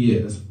where he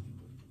is.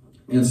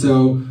 And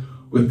so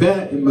with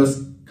that, it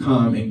must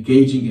come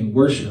engaging in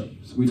worship.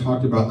 So we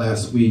talked about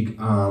last week,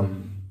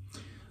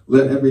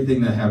 let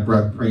everything that have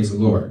breath praise the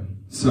Lord.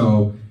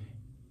 So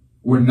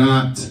we're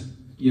not,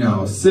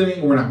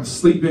 sitting, we're not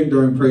sleeping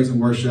during praise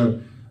and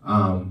worship.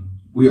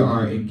 We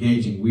are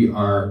engaging. We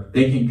are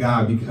thanking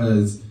God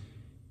because,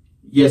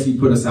 yes, he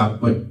put us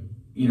out, but,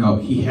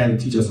 he had to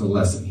teach us a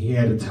lesson. He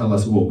had to tell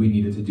us what we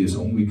needed to do. So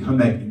when we come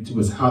back into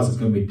his house, it's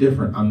going to be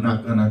different. I'm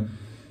not going to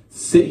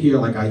sit here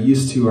like I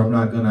used to. I'm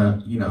not going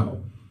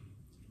to,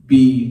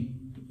 be,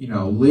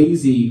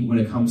 lazy when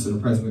it comes to the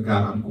presence of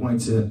God. I'm going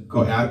to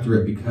go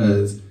after it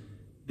because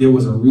there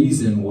was a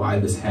reason why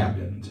this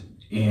happened.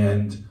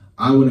 And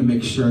I want to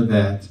make sure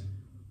that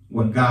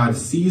when God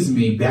sees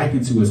me back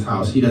into his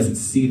house, he doesn't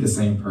see the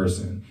same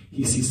person.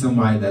 He sees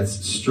somebody that's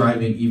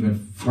striving even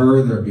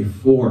further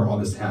before all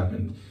this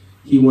happened.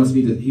 He wants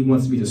me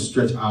to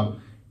stretch out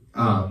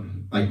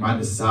like my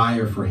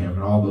desire for him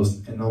and all those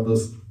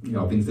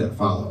things that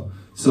follow.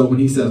 So when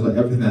he says, let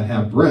everything that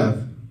have breath,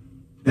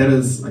 that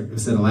is, like I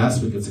said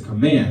last week, it's a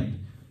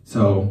command.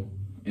 So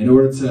in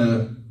order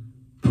to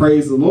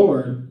praise the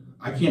Lord,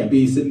 I can't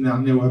be sitting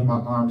down there with my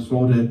arms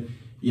folded,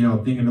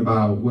 thinking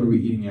about what are we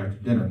eating after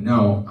dinner.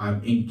 No,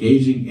 I'm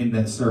engaging in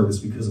that service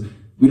because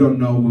we don't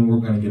know when we're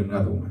going to get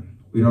another one.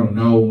 We don't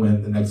know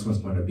when the next one's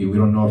going to be. We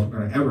don't know if we're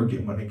going to ever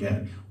get one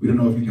again. We don't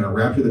know if you're going to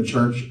rapture the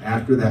church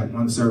after that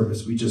one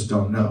service. We just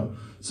don't know.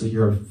 So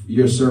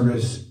your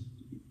service,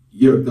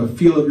 the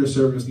feel of your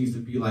service needs to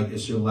be like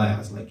it's your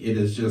last. Like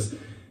it's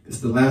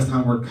the last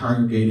time we're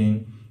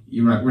congregating.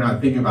 We're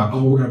not thinking about,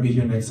 we're going to be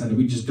here next Sunday.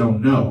 We just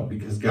don't know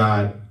because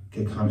God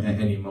can come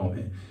at any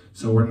moment.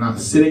 So we're not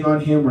sitting on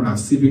him. We're not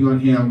sleeping on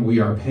him.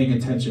 We are paying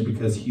attention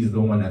because he's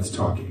the one that's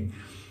talking.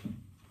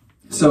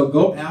 So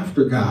go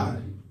after God.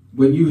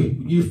 When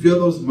you feel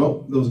those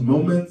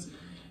moments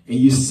and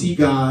you see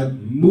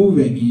God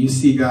moving and you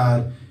see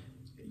God,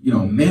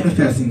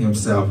 manifesting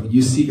himself, and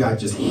you see God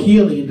just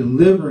healing and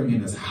delivering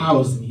in his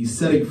house and he's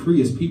setting free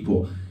his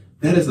people,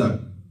 that is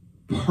a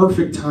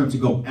perfect time to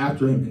go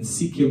after him and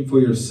seek him for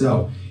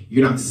yourself.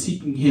 You're not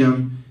seeking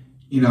him,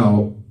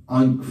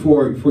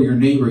 for your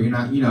neighbor. You're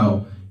not,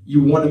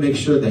 you want to make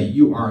sure that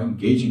you are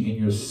engaging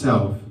in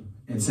yourself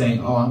and saying,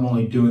 I'm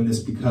only doing this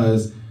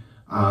because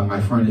my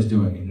friend is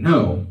doing it.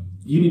 No.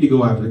 You need to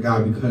go after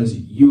God because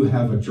you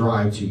have a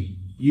drive to.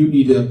 You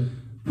need to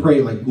pray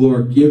like,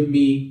 Lord, give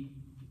me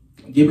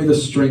the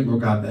strength,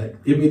 Lord God,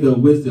 give me the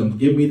wisdom,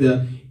 give me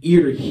the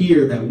ear to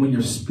hear that when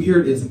your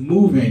spirit is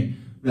moving,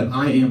 that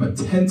I am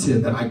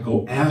attentive, that I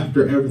go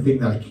after everything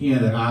that I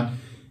can, that I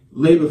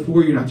lay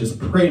before you, not just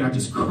pray, not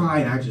just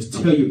cry, and I just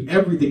tell you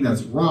everything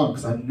that's wrong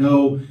because I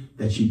know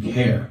that you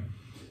care.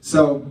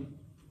 So,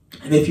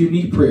 and if you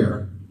need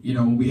prayer,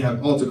 when we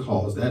have altar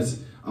calls, that's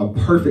a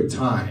perfect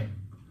time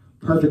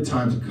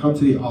to come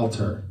to the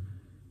altar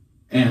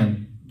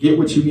and get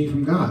what you need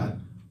from God.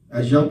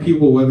 As young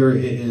people, whether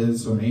it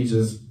is from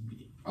ages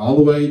all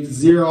the way to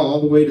 0, all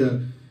the way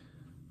to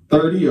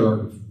 30,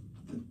 or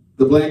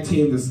the black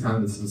team, this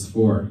is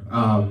for.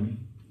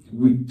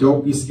 We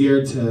don't be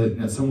scared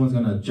that someone's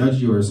going to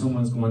judge you or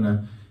someone's going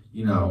to,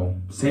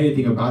 say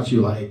anything about you.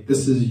 Like,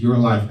 this is your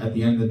life. At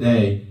the end of the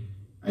day,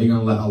 are you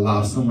going to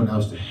allow someone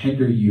else to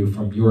hinder you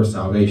from your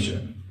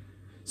salvation?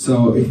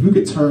 So if we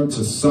could turn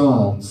to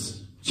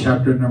Psalms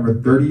chapter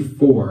number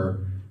 34,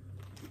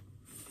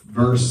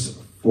 verse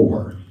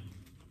 4.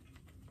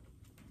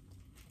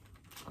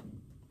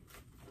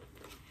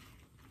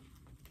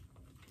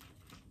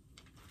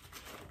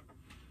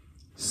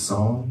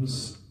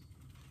 Psalms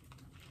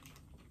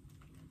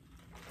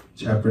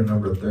chapter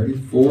number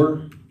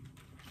 34,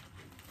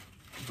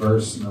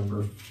 verse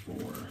number 4.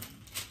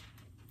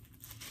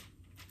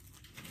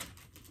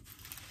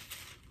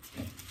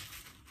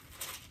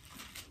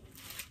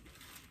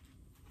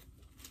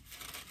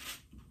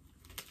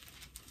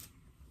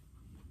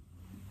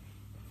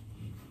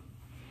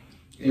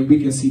 And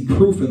we can see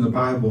proof in the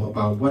Bible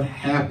about what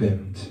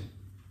happened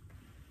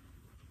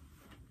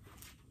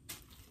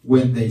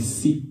when they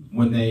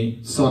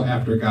sought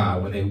after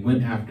God, when they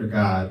went after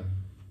God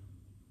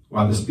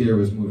while the Spirit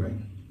was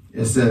moving.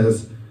 It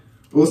says,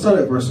 we'll start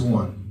at verse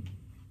 1.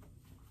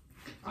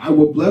 I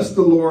will bless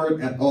the Lord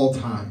at all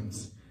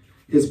times.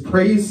 His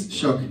praise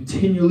shall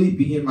continually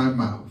be in my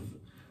mouth.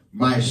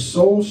 My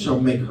soul shall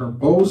make her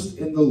boast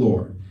in the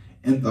Lord,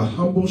 and the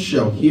humble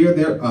shall hear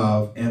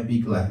thereof and be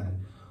glad.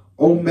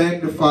 O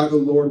magnify the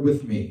Lord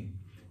with me,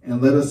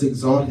 and let us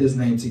exalt his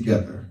name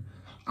together.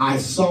 I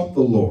sought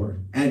the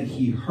Lord, and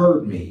he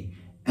heard me,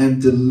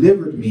 and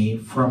delivered me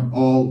from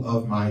all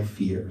of my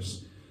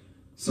fears.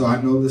 So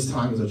I know this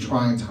time is a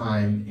trying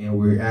time, and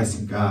we're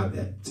asking God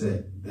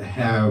to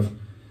have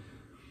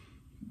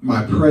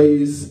my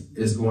praise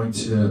is going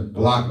to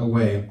block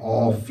away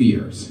all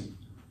fears.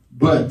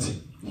 But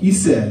he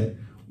said,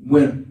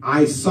 when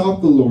I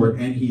sought the Lord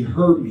and he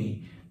heard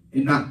me,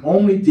 and not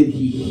only did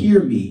he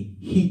hear me,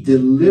 he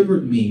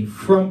delivered me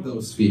from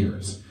those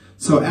fears.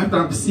 So after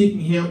I'm seeking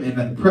him and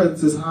the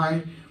presence is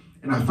high,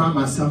 and I find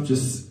myself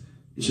it's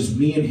just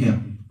me and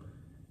him,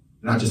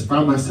 and I just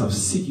find myself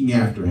seeking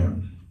after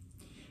him.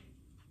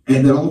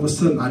 And then all of a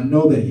sudden I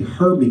know that he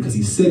heard me because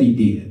he said he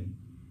did.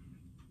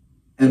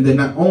 And then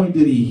not only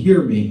did he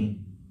hear me,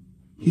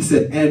 he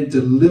said, and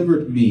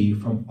delivered me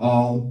from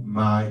all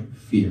my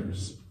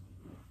fears.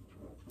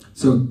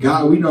 So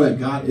God, we know that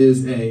God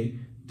is a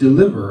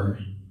deliverer.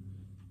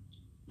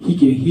 He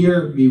can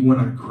hear me when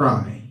I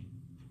cry.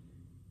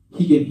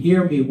 He can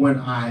hear me when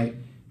I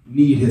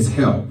need his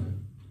help.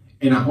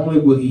 And not only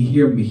will he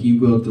hear me, he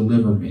will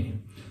deliver me.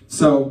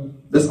 So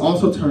let's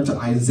also turn to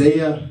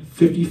Isaiah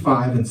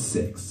 55 and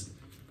 6.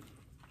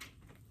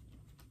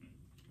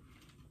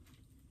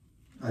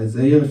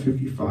 Isaiah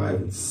 55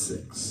 and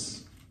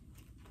 6.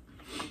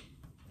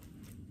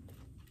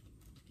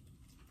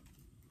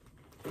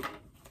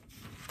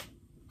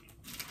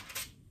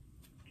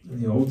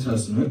 In the Old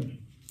Testament,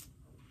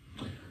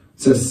 it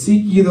says,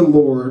 seek ye the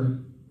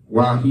Lord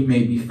while he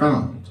may be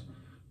found.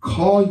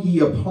 Call ye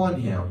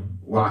upon him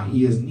while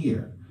he is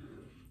near.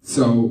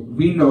 So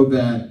we know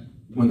that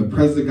when the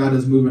presence of God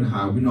is moving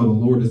high, we know the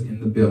Lord is in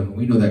the building.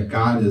 We know that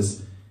God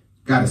is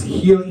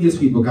healing his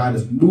people. God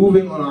is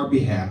moving on our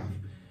behalf.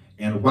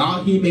 And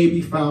while he may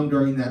be found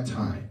during that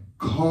time,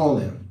 call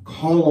him.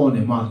 Call on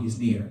him while he's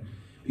near.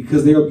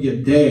 Because there will be a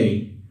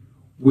day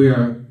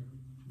where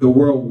the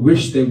world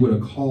wished they would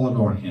have called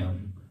on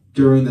him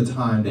during the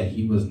time that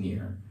he was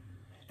near.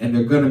 And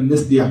they're going to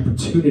miss the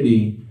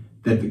opportunity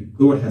that the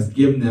Lord has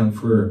given them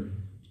for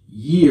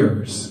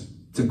years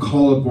to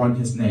call upon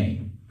his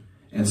name.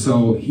 And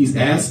so he's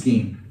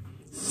asking,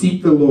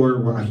 seek the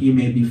Lord while he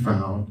may be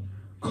found.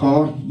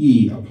 Call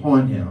ye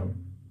upon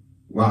him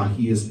while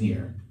he is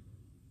near.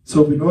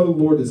 So if we know the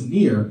Lord is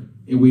near,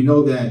 and we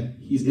know that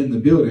he's in the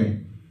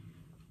building,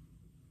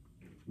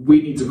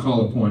 we need to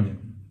call upon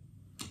him.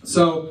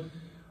 So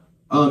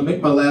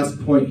make my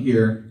last point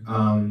here.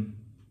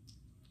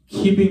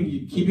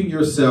 Keeping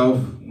yourself,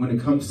 when it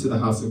comes to the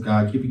house of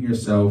God, keeping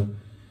yourself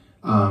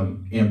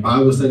in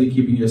Bible study,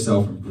 keeping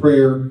yourself in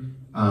prayer.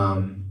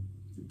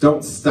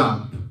 Don't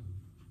stop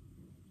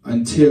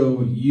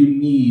until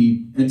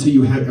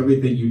you have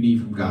everything you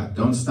need from God.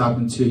 Don't stop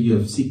until you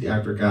have seeked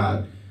after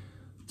God.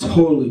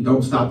 Totally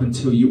don't stop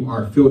until you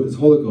are filled with his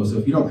Holy Ghost. So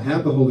if you don't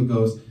have the Holy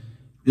Ghost,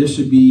 you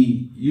should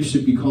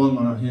be calling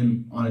on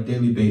him on a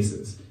daily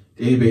basis.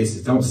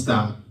 Don't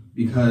stop,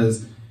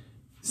 because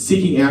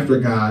seeking after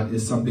God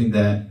is something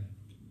that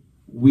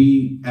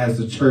we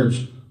as a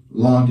church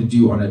long to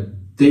do on a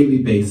daily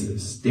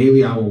basis.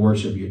 Daily I will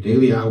worship you.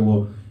 Daily I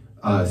will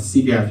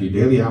seek after you.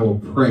 Daily I will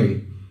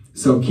pray.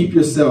 So keep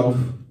yourself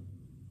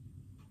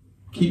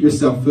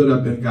filled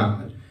up in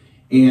God.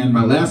 And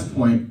my last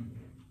point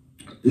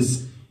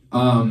is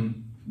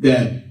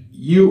that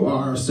you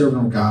are a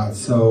servant of God.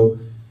 So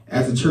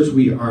as a church,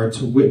 we are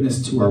to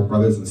witness to our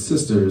brothers and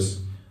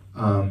sisters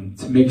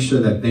to make sure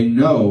that they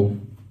know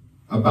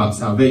about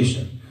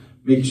salvation.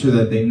 Making sure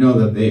that they know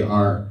that they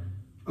are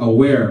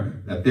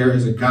aware that there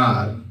is a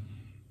God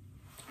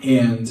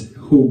and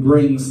who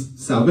brings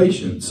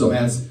salvation. So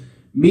as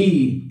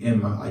me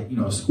and my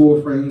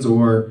school friends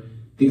or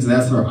things of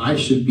that sort, I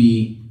should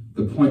be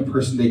the point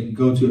person they can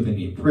go to if they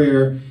need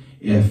prayer,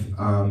 if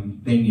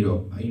they need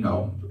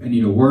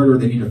a word, or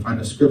they need to find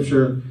a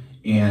scripture,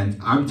 and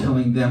I'm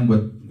telling them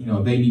what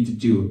they need to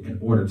do in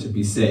order to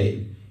be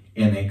saved,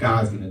 and then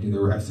God's going to do the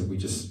rest. If we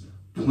just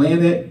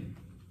plan it,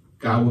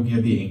 God will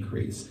give the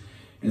increase.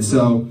 And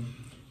so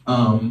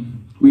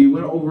we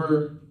went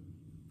over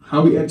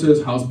how we enter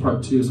his house,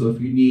 part 2. So if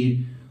you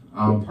need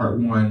part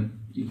 1,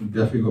 you can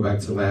definitely go back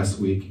to last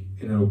week,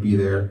 and it'll be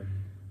there.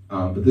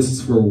 But this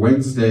is for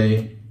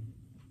Wednesday,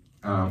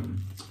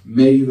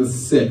 May the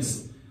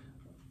 6th.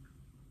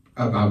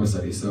 Bible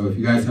study. So if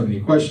you guys have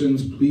any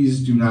questions,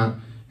 please do not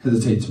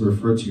hesitate to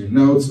refer to your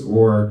notes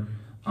or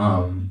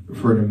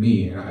refer to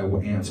me, and I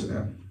will answer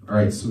them. All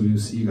right, so we'll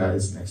see you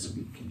guys next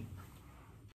week.